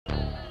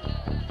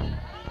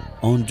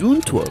On June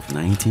 12,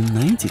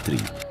 1993,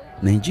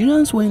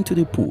 Nigerians went to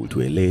the poll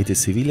to elect a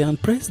civilian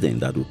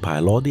president that would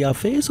pilot the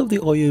affairs of the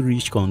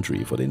oil-rich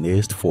country for the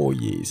next 4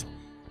 years.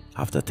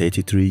 After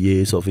 33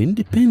 years of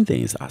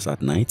independence as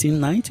at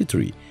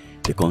 1993,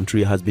 the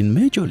country has been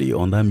majorly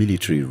under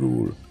military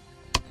rule.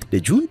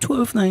 The June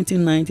 12,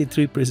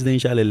 1993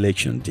 presidential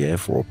election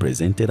therefore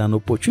presented an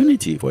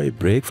opportunity for a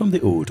break from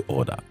the old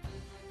order.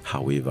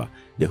 However,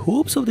 the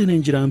hopes of the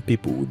Nigerian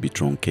people would be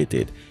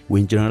truncated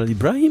when General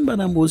Ibrahim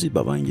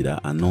Babangida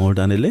annulled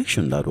an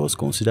election that was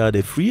considered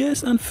the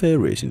freest and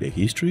fairest in the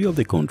history of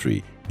the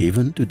country,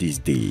 even to this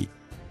day.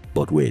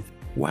 But wait,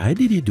 why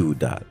did he do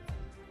that?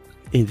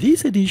 In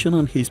this edition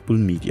on Hizbul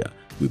Media,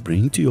 we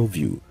bring to your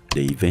view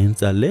the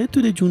events that led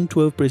to the June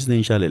 12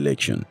 presidential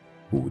election.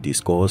 We will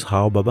discuss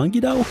how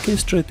Babangida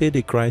orchestrated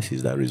the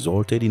crisis that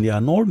resulted in the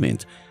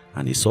annulment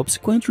and the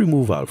subsequent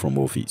removal from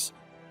office.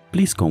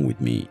 Please come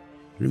with me.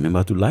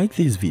 Remember to like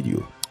this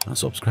video and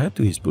subscribe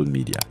to Hizbul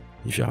Media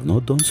if you have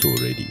not done so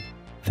already.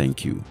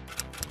 Thank you.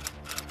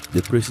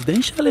 The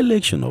presidential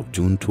election of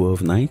June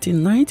 12,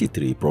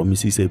 1993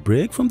 promises a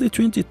break from the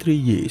 23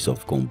 years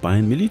of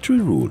combined military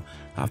rule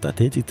after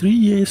 33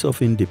 years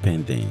of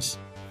independence.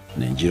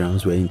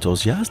 Nigerians were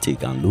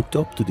enthusiastic and looked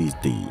up to this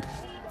day.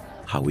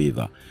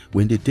 However,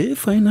 when the day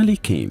finally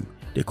came,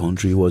 the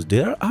country was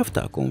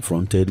thereafter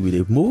confronted with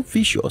a more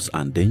vicious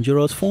and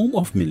dangerous form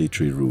of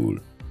military rule.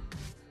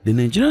 The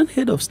Nigerian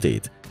head of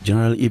state,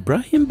 General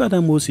Ibrahim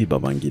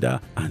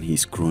Babangida and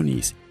his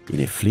cronies, in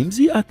a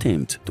flimsy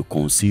attempt to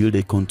conceal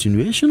the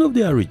continuation of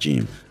their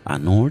regime,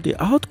 annulled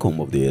the outcome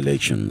of the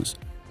elections.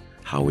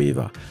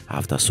 However,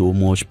 after so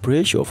much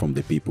pressure from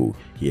the people,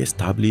 he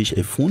established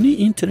a phony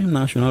interim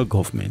national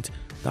government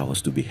that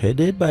was to be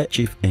headed by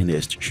Chief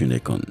Ernest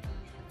Shunekon.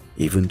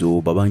 Even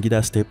though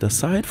Babangida stepped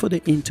aside for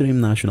the interim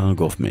national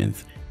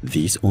government,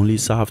 this only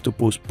served to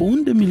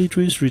postpone the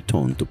military's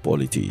return to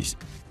politics.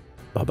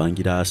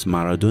 Babangida's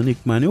Maradonic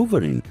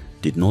maneuvering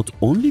did not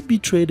only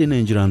betray the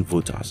Nigerian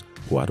voters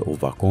who had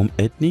overcome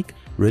ethnic,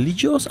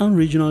 religious and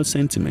regional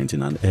sentiment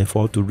in an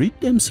effort to rid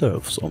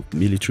themselves of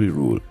military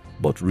rule,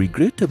 but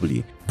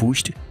regrettably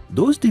pushed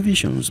those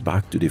divisions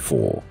back to the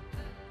fore.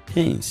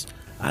 Hence,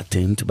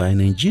 attempts by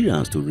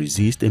Nigerians to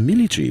resist the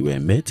military were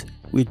met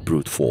with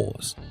brute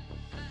force.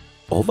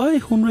 Over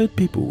 100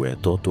 people were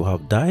thought to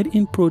have died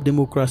in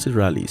pro-democracy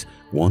rallies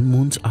 1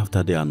 month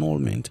after the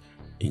annulment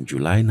in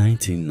July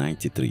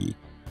 1993.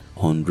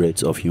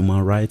 Hundreds of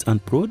human rights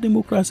and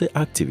pro-democracy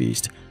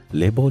activists,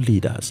 labor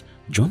leaders,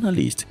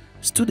 journalists,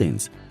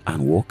 students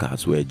and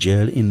workers were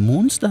jailed in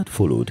months that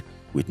followed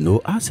with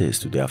no access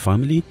to their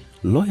family,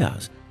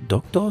 lawyers,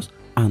 doctors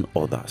and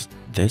others,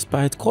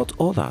 despite court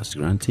orders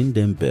granting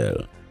them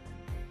bail.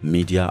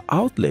 Media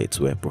outlets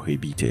were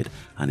prohibited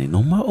and a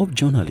number of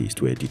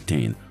journalists were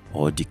detained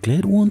or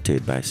declared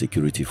wanted by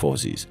security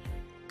forces.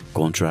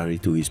 Contrary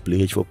to his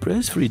pledge for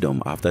press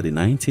freedom after the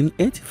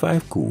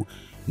 1985 coup,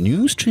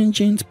 new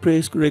stringent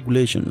press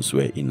regulations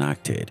were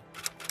enacted.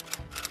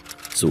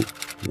 So,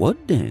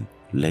 what then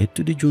led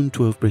to the June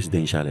 12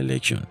 presidential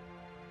election?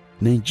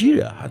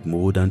 Nigeria had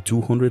more than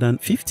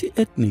 250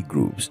 ethnic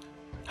groups.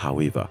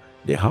 However,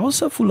 the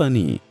Hausa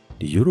Fulani,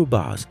 the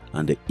Yorubas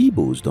and the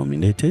Igbos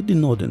dominated the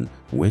northern,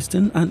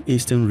 western and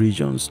eastern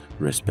regions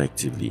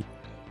respectively.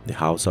 The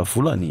Hausa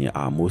Fulani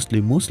are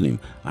mostly Muslim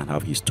and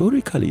have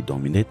historically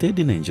dominated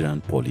the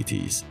Nigerian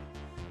politics.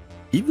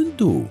 Even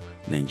though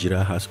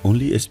Nigeria has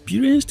only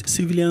experienced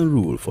civilian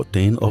rule for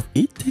 10 of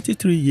its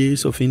 33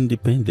 years of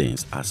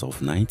independence as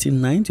of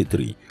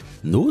 1993,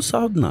 no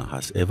Southerner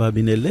has ever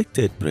been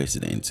elected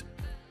president.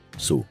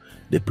 So,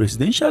 the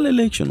presidential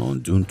election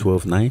on June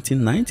 12,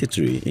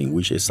 1993, in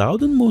which a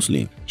Southern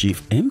Muslim,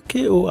 Chief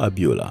MKO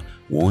Abiola,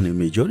 won a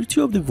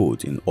majority of the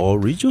vote in all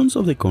regions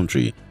of the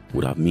country,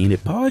 would have meant a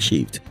power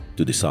shift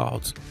to the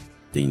south.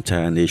 The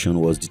entire nation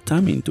was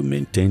determined to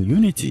maintain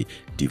unity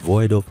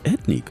devoid of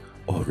ethnic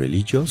or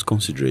religious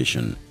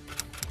consideration.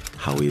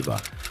 However,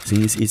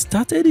 since it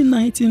started in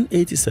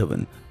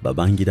 1987,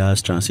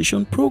 Babangida's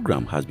transition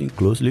program has been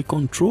closely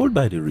controlled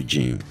by the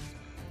regime.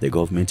 The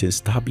government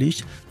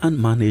established and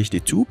managed the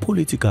two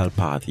political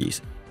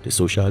parties, the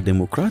Social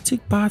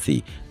Democratic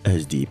Party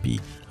 (SDP)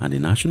 and the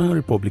National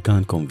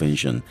Republican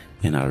Convention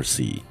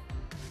 (NRC).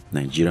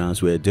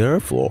 Nigerians were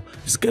therefore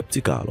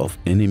skeptical of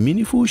any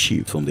meaningful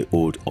shift from the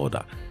old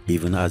order,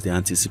 even as they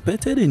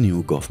anticipated a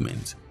new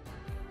government.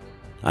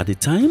 At the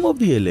time of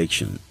the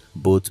election,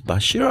 both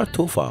Bashir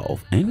Tofa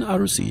of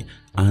NRC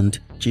and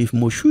Chief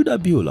Moshood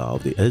Abiola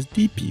of the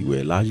SDP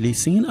were largely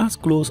seen as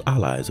close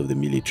allies of the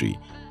military,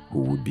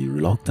 who would be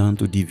reluctant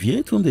to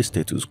deviate from the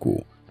status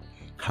quo.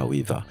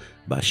 However,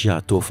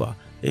 Bashir Tofa,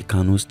 a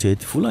Kano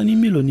State Fulani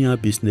millionaire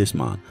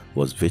businessman,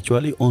 was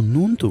virtually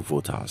unknown to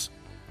voters,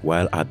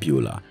 while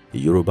Abiola, a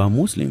Yoruba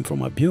Muslim from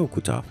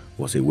Abeokuta,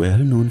 was a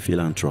well-known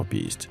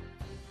philanthropist.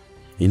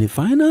 In the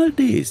final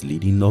days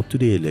leading up to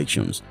the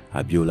elections,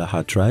 Abiola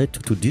had tried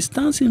to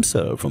distance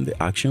himself from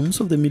the actions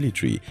of the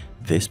military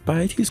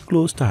despite his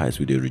close ties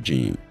with the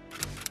regime.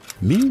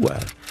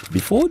 Meanwhile,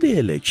 before the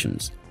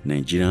elections,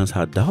 Nigerians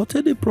had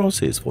doubted the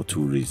process for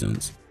two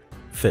reasons.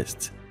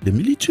 First, the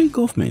military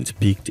government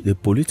picked the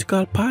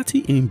political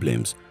party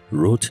emblems,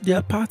 wrote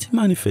their party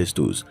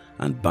manifestos,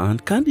 and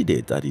banned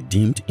candidates that it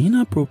deemed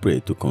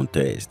inappropriate to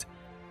contest.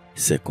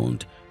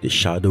 Second, the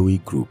shadowy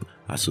group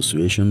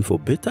Association for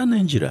Better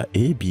Nigeria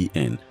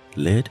 (ABN),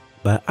 led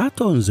by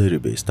Ato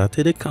Nzeribe,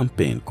 started a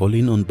campaign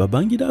calling on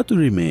Babangida to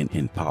remain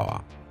in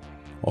power.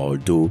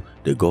 Although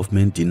the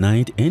government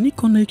denied any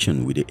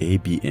connection with the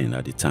ABN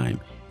at the time,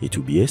 it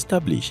will be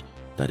established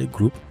that the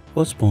group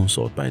was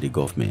sponsored by the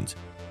government.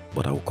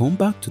 But I will come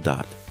back to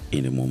that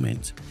in a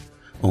moment.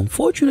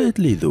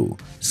 Unfortunately though,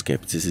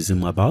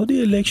 skepticism about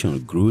the election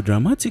grew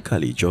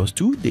dramatically just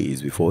 2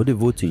 days before the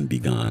voting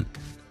began.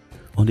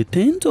 On the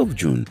 10th of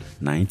June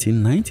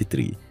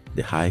 1993,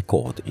 the High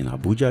Court in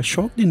Abuja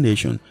shocked the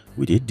nation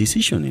with a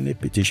decision in a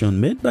petition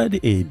made by the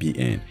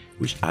ABN,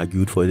 which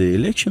argued for the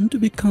election to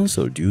be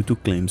cancelled due to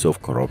claims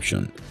of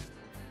corruption.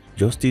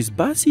 Justice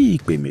Basi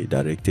Ikpeme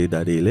directed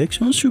that the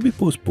elections should be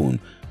postponed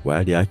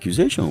while the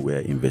accusations were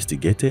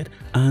investigated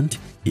and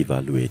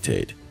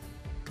evaluated.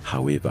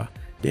 However,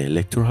 the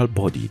electoral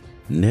body,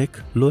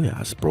 NEC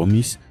lawyers,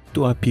 promised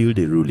to appeal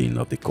the ruling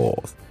of the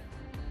court.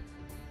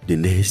 The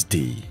next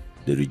day,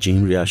 the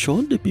regime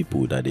reassured the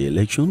people that the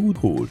election would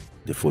hold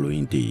the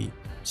following day,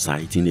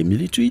 citing a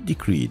military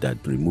decree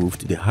that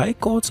removed the High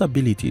Court's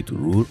ability to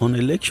rule on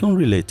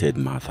election-related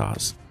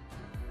matters.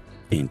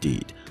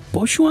 Indeed,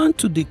 pursuant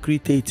to Decree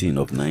 13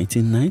 of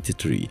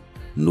 1993,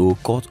 no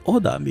court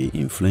order may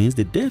influence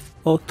the date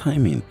or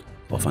timing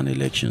of an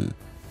election.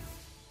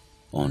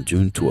 On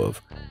June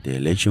 12, the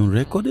election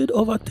recorded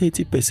over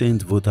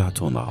 30% voter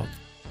turnout.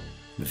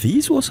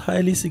 This was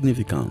highly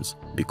significant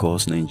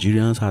because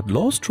Nigerians had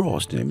lost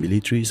trust in the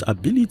military's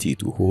ability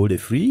to hold a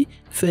free,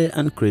 fair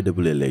and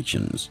credible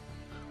elections.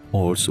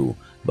 Also,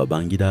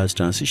 Babangida's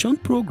transition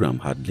program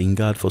had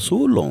lingered for so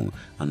long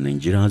and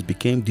Nigerians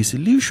became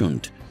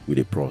disillusioned with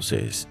the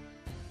process.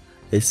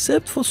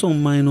 Except for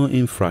some minor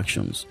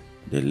infractions,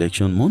 the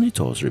election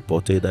monitors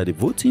reported that the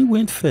voting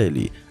went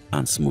fairly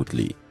and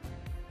smoothly.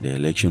 The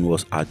election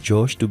was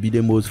adjudged to be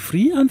the most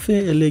free and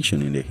fair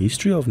election in the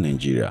history of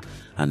Nigeria,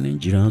 and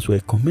Nigerians were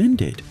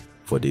commended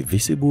for the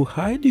visible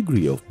high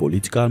degree of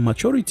political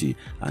maturity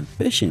and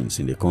patience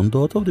in the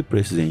conduct of the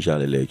presidential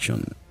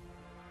election.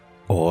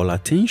 All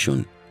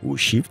attention will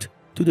shift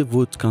to the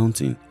vote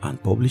counting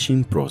and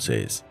publishing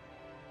process.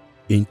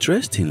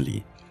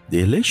 Interestingly,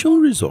 the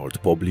election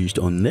result published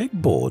on NEC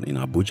board in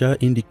Abuja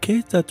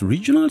indicates that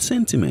regional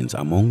sentiment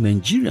among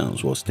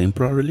Nigerians was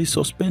temporarily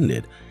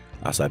suspended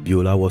as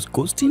Abiola was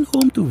coasting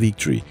home to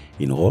victory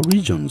in all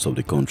regions of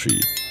the country.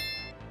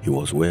 He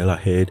was well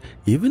ahead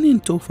even in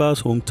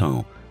Tofa's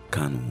hometown,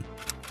 Kano.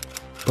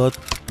 But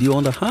the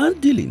underhand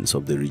dealings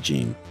of the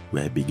regime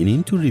were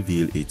beginning to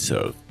reveal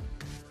itself.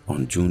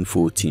 On June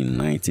 14,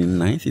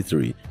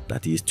 1993,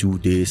 that is 2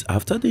 days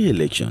after the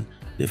election,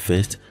 the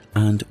first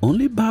and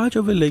only batch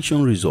of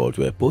election results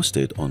were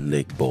posted on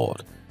NEC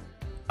board.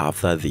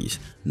 After this,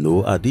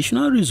 no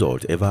additional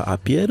result ever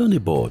appeared on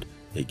the board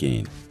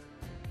again.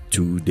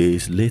 2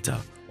 days later,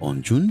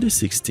 on June the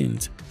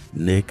 16th,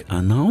 NEC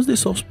announced the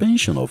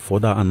suspension of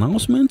further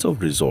announcements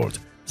of results,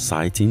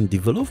 citing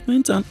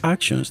developments and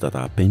actions that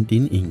are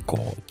pending in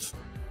court.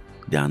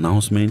 The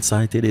announcement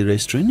cited a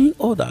restraining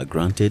order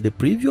granted the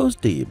previous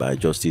day by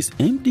Justice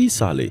M.D.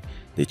 Saleh,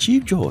 the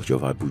Chief Judge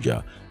of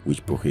Abuja,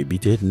 which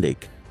prohibited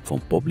NEC from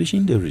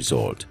publishing the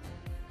result.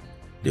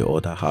 The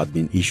order had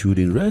been issued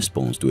in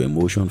response to a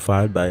motion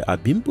filed by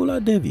Abimbola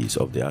Davis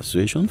of the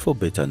Association for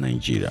Better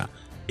Nigeria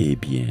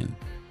 (ABN).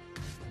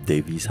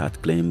 Davis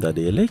had claimed that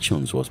the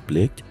elections was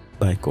plagued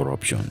by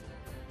corruption.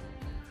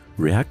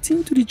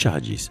 Reacting to the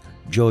charges,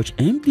 Judge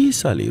M.D.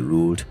 Saleh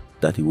ruled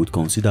that he would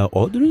consider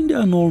ordering the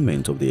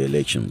annulment of the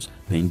elections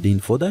pending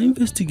further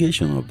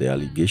investigation of the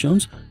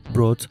allegations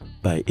brought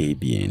by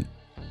ABN.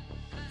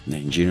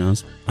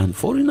 Nigerians and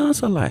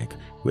foreigners alike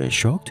were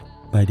shocked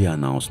by the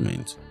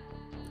announcement.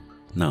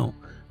 Now,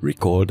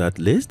 recall that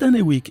less than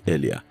a week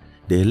earlier,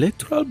 the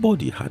electoral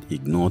body had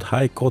ignored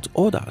High Court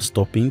orders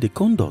stopping the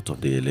conduct of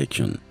the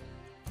election.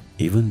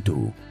 Even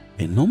though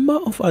a number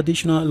of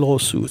additional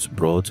lawsuits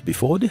brought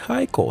before the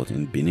High Court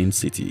in Benin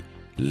City,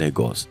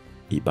 Lagos,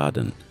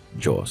 Ibadan,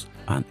 Jos,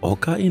 and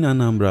Oka in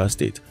Anambra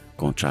State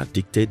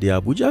contradicted the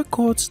Abuja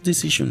Court's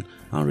decision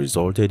and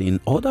resulted in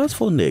orders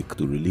for NEC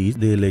to release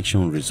the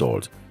election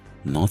result,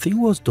 nothing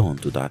was done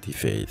to that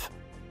effect.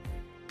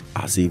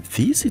 As if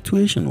this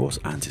situation was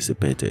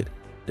anticipated,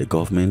 the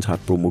government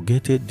had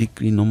promulgated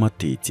Decree No.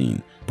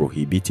 13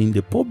 prohibiting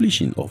the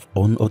publishing of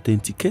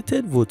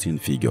unauthenticated voting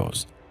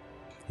figures.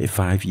 A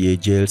 5-year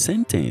jail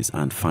sentence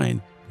and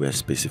fine were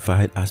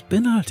specified as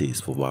penalties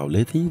for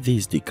violating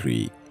this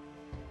decree.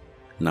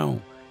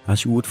 Now,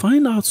 as you would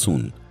find out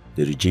soon,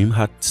 the regime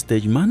had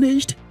stage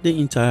managed the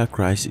entire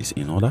crisis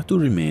in order to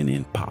remain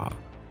in power.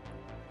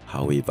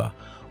 However,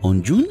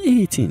 on June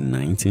 18,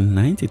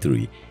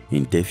 1993,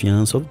 in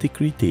defiance of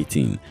Decree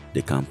 13,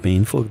 the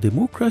Campaign for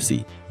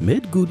Democracy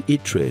made good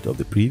its threat of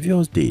the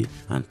previous day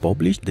and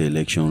published the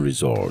election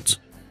results.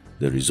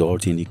 The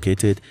result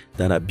indicated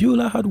that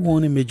Abiola had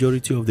won a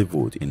majority of the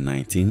vote in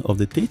 19 of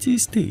the 30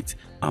 states,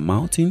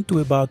 amounting to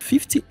about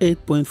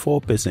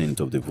 58.4%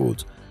 of the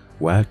vote,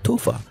 while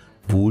Tofa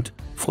pulled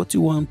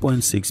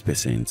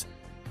 41.6%.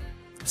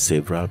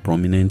 Several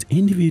prominent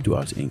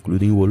individuals,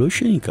 including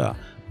Woloshenka,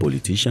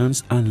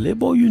 politicians and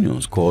labor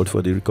unions, called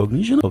for the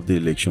recognition of the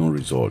election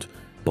result,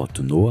 but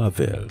to no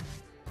avail.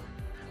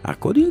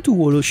 According to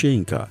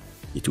Woloshenka,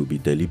 it will be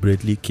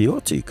deliberately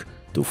chaotic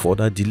to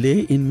further delay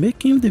in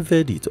making the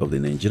verdict of the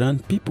Nigerian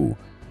people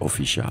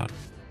official.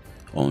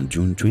 On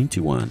June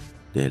 21,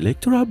 the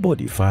electoral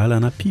body filed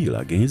an appeal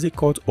against the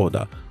court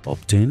order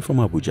obtained from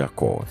Abuja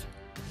Court.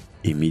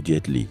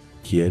 Immediately,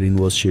 hearing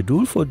was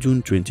scheduled for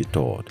June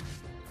 23rd.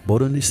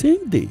 But on the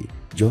same day,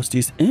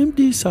 Justice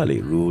M.D.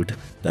 Saleh ruled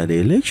that the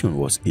election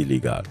was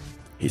illegal.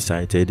 He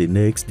cited the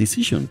next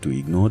decision to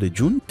ignore the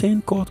June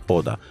 10 court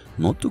order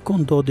not to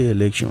conduct the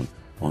election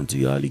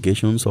until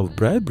allegations of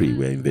bribery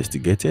were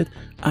investigated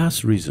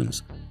as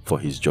reasons for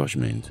his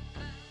judgment.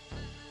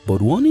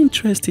 But one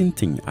interesting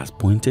thing, as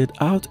pointed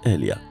out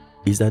earlier,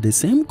 is that the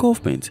same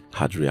government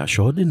had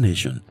reassured the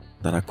nation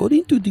that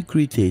according to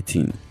Decree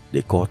 13,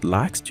 the court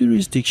lacks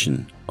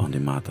jurisdiction on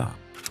the matter.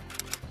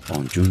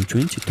 On June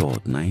 23,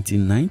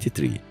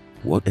 1993,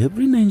 what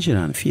every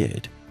Nigerian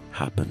feared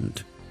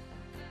happened.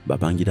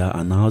 Babangida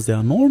announced the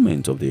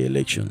annulment of the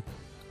election.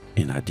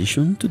 In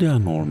addition to the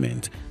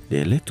annulment,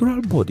 the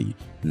electoral body,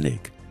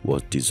 NEC,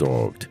 was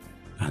dissolved,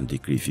 and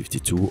Decree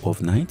 52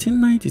 of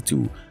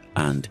 1992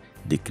 and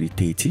Decree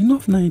 13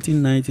 of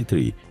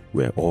 1993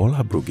 were all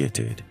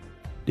abrogated.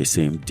 The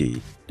same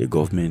day, the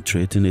government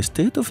threatened a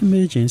state of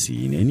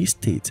emergency in any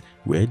state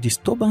where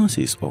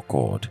disturbances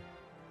occurred.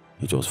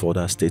 It was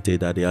further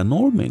stated that the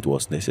annulment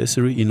was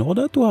necessary in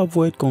order to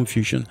avoid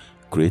confusion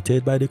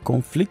created by the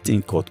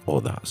conflicting court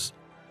orders.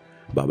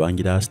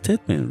 Babangida's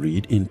statement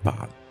read in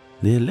part,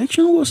 "The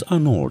election was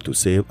annulled to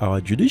save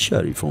our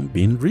judiciary from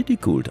being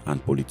ridiculed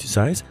and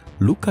politicized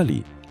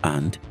locally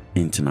and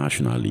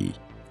internationally."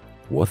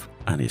 What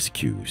an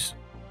excuse.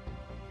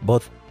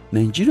 But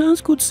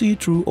Nigerians could see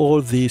through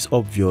all these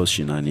obvious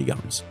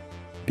shenanigans.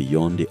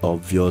 Beyond the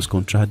obvious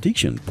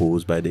contradiction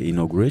posed by the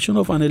inauguration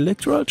of an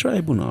electoral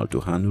tribunal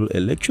to handle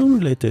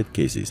election-related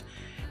cases,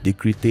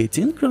 Decree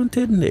 13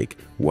 granted NEC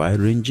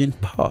wide-ranging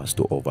powers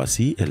to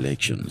oversee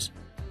elections,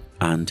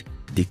 and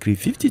Decree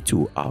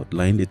 52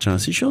 outlined the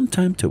transition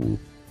timetable,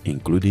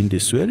 including the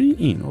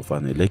swearing-in of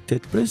an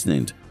elected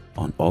president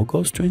on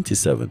August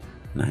 27,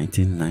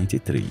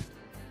 1993.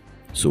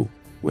 So,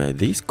 were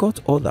these court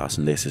orders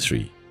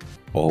necessary?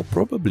 Or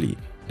probably,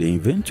 the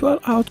eventual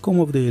outcome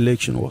of the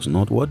election was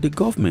not what the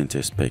government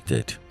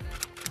expected.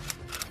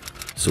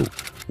 So,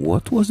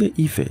 what was the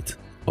effect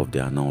of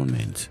the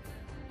annulment?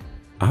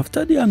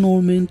 After the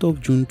annulment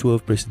of June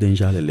 12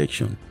 presidential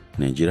election,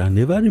 Nigeria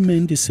never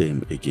remained the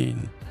same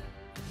again.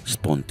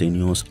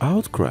 Spontaneous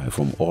outcry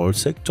from all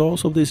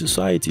sectors of the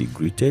society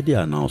greeted the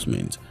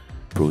announcement.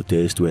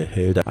 Protests were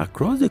held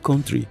across the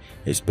country,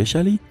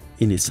 especially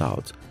in the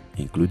south,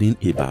 including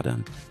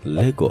Ibadan,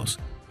 Lagos,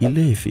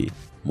 Ile-Ife,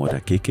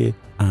 Modakeke,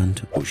 and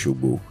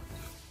Osogbo.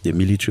 The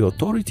military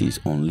authorities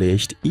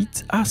unleashed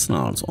its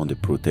arsenals on the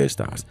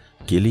protesters,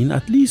 killing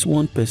at least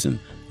one person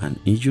and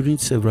injuring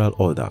several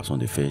others on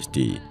the first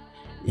day.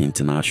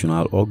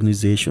 International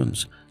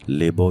organizations,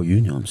 labor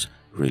unions,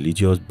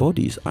 religious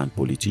bodies, and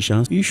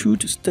politicians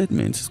issued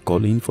statements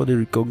calling for the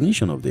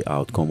recognition of the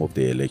outcome of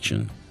the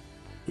election.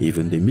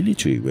 Even the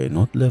military were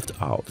not left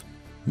out.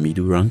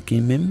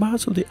 Middle-ranking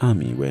members of the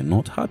army were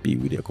not happy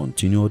with the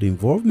continued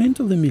involvement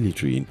of the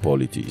military in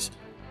politics.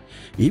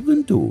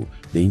 Even though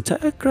the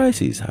entire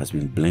crisis has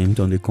been blamed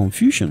on the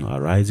confusion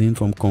arising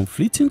from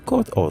conflicting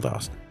court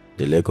orders,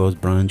 the Lagos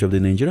branch of the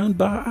Nigerian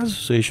Bar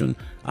Association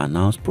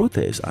announced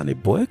protests and a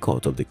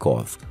boycott of the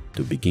court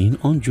to begin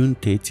on June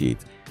 30,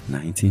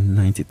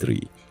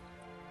 1993.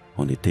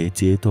 On the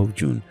 30th of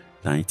June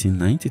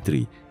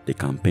 1993, the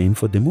Campaign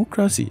for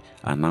Democracy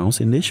announced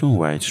a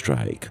nationwide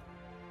strike.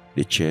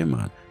 The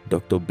chairman,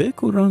 Dr.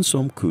 Beko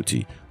Ransom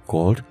Kuti,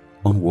 called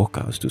on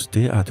workers to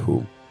stay at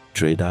home,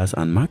 traders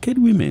and market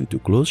women to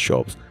close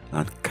shops,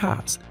 and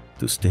cars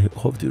to stay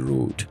off the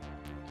road.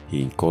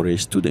 He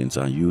encouraged students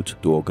and youth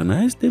to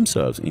organize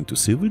themselves into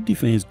civil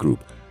defense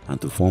groups and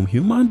to form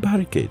human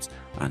barricades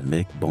and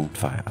make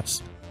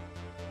bonfires.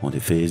 On the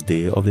first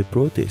day of the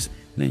protest,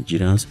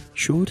 Nigerians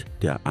showed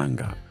their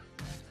anger.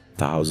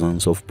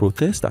 Thousands of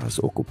protesters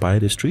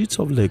occupied the streets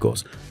of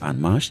Lagos and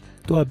marched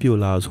to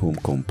Abiola's home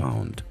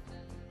compound.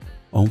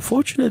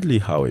 Unfortunately,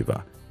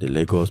 however, the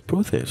Lagos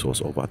protest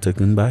was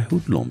overtaken by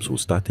hoodlums who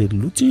started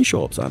looting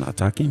shops and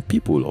attacking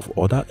people of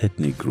other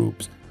ethnic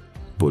groups.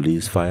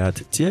 Police fired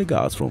tear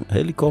gas from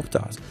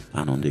helicopters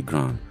and on the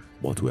ground,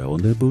 but were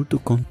unable to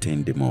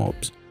contain the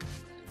mobs.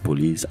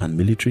 Police and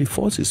military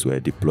forces were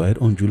deployed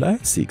on July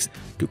 6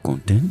 to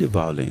contain the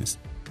violence,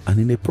 and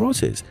in the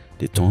process,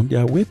 they turned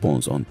their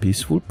weapons on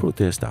peaceful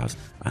protesters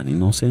and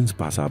innocent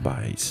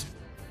passerbys.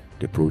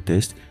 The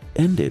protest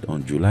ended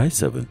on July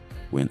 7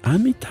 when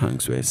army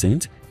tanks were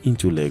sent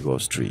into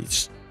Lagos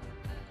streets.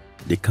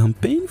 The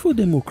Campaign for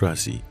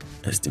Democracy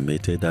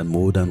estimated that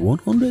more than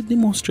 100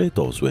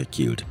 demonstrators were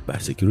killed by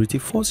security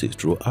forces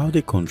throughout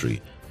the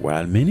country,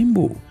 while many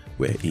more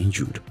were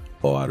injured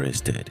or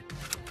arrested.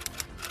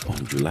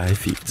 On July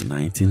 5,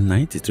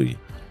 1993,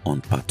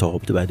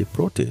 unperturbed by the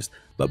protest,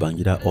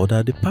 Babangida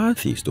ordered the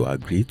parties to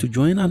agree to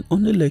join an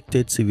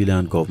unelected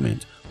civilian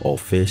government or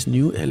face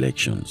new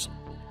elections.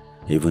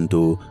 Even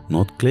though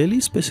not clearly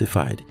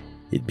specified,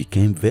 it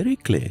became very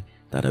clear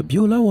that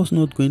Abiola was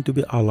not going to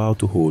be allowed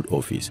to hold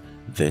office,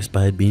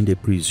 despite being the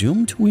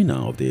presumed winner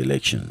of the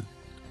election.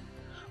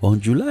 On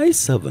July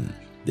 7,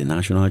 the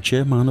national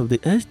chairman of the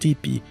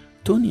SDP,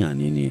 Tony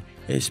Anini,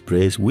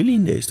 expressed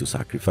willingness to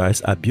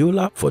sacrifice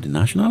Abiola for the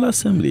National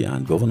Assembly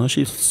and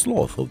governorship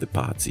slot of the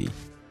party.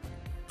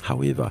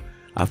 However,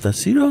 after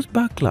serious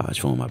backlash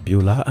from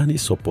Abiola and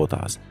his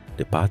supporters,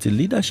 the party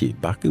leadership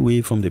backed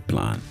away from the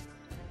plan.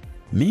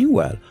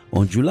 Meanwhile,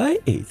 on July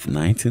 8,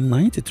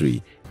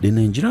 1993, the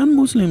Nigerian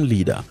Muslim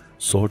leader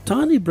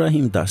Sultan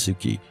Ibrahim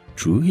Dasuki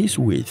threw his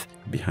weight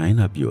behind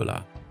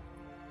Abiola.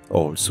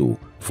 Also,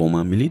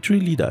 former military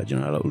leader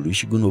General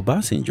Olusegun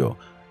Obasanjo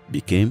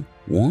became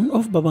one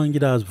of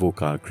Babangida's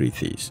vocal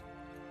critics.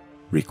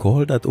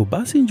 Recall that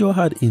Obasanjo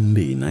had in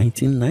May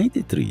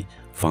 1993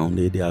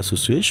 founded the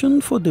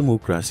Association for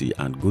Democracy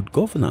and Good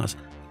Governance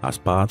as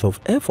part of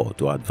effort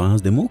to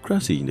advance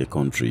democracy in the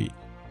country.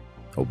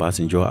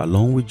 Obasanjo,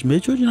 along with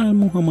Major General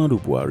Muhammadu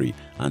Buhari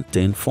and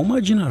 10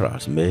 former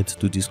generals, met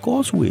to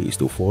discuss ways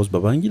to force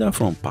Babangida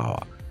from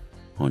power.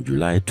 On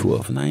July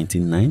 12,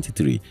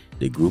 1993,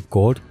 the group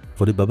called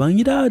for the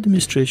Babangida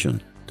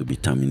administration to be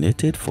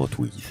terminated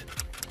forthwith.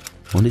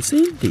 On the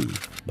same day,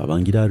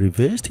 Babangida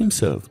reversed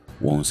himself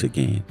once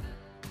again.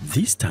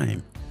 This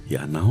time, he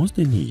announced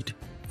the need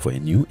for a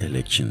new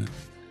election.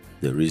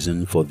 The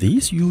reason for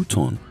this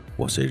U-turn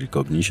was a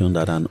recognition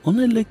that an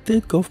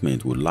unelected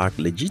government would lack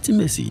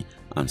legitimacy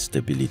and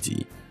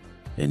stability.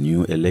 A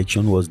new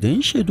election was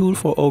then scheduled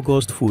for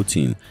August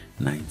 14,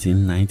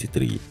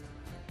 1993.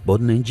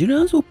 But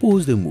Nigerians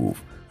opposed the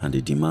move, and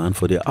the demand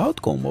for the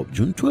outcome of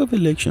June 12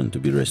 election to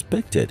be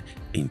respected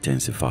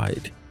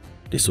intensified.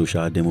 The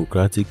Social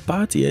Democratic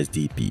Party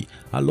SDP,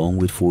 along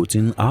with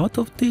 14 out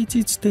of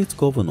 30 state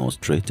governors,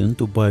 threatened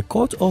to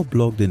boycott or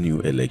block the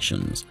new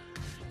elections.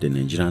 The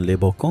Nigerian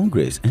Labour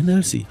Congress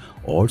 (NLC)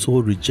 also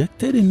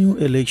rejected a new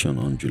election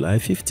on July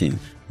 15,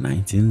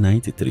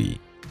 1993.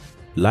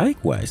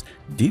 Likewise,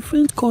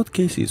 different court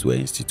cases were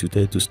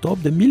instituted to stop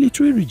the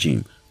military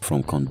regime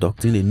from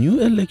conducting a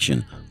new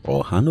election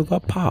or hand over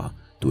power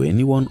to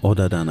anyone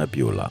other than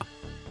Abiola.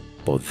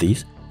 But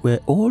these were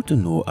all to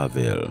no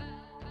avail.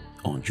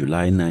 On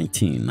July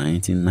 19,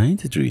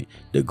 1993,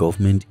 the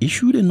government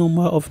issued a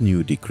number of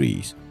new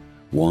decrees.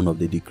 One of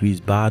the decrees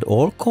barred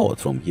all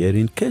courts from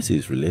hearing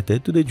cases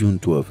related to the June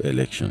 12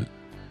 election.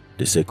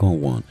 The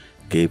second one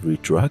gave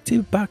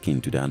retroactive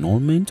backing to the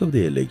annulment of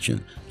the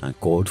election and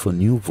called for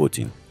new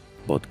voting,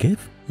 but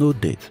gave no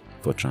date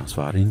for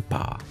transferring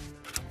power.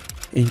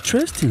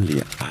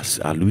 Interestingly, as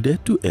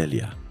alluded to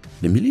earlier,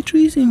 the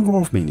military's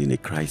involvement in the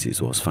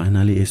crisis was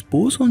finally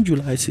exposed on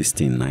July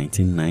 16,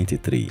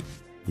 1993.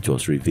 It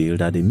was revealed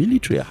that the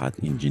military had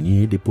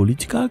engineered the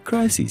political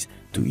crisis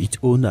to its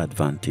own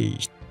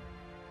advantage.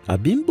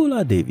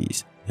 Abimbola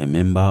Davis, a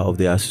member of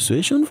the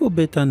Association for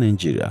Better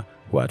Nigeria,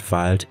 who had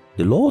filed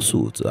the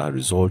lawsuits that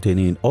resulted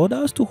in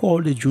orders to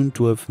hold the June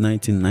 12,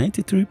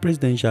 1993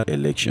 presidential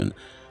election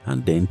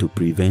and then to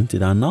prevent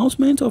the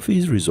announcement of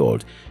his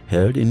result,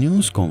 held a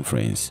news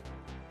conference.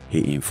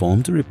 He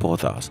informed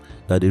reporters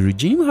that the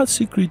regime had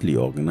secretly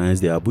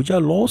organized the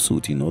Abuja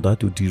lawsuit in order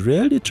to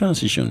derail the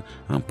transition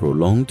and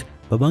prolonged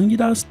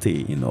Babangida's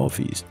stay in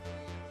office.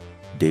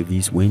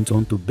 Davis went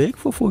on to beg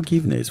for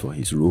forgiveness for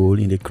his role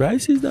in the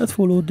crisis that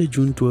followed the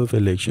June 12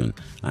 election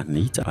and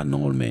its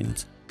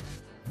annulment.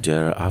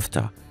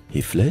 Thereafter,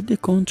 he fled the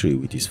country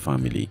with his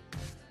family.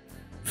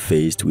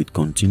 Faced with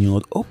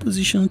continued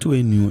opposition to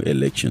a new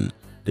election,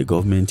 the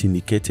government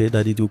indicated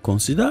that it would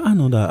consider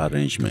another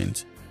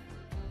arrangement.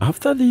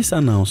 After this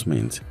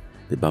announcement,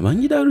 the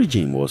Babangida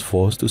regime was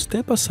forced to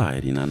step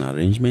aside in an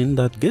arrangement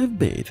that gave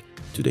birth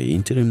to the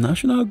interim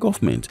national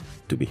government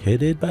to be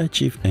headed by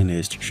Chief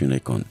Ernest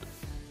Shunekon.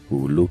 We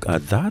will look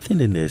at that in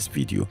the next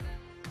video.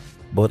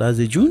 But as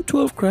the June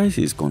 12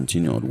 crisis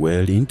continued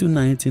well into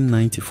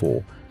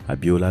 1994,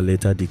 Abiola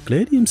later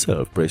declared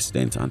himself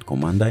president and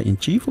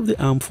commander-in-chief of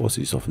the armed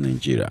forces of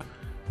Nigeria,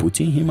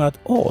 putting him at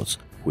odds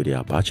with the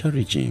Abacha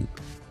regime.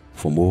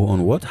 For more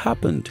on what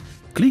happened,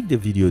 click the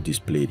video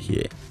displayed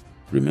here.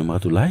 Remember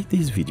to like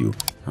this video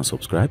and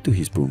subscribe to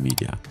Hisbro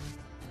Media.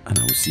 And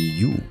I will see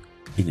you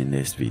in the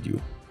next video.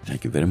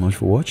 Thank you very much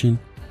for watching.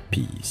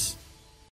 Peace.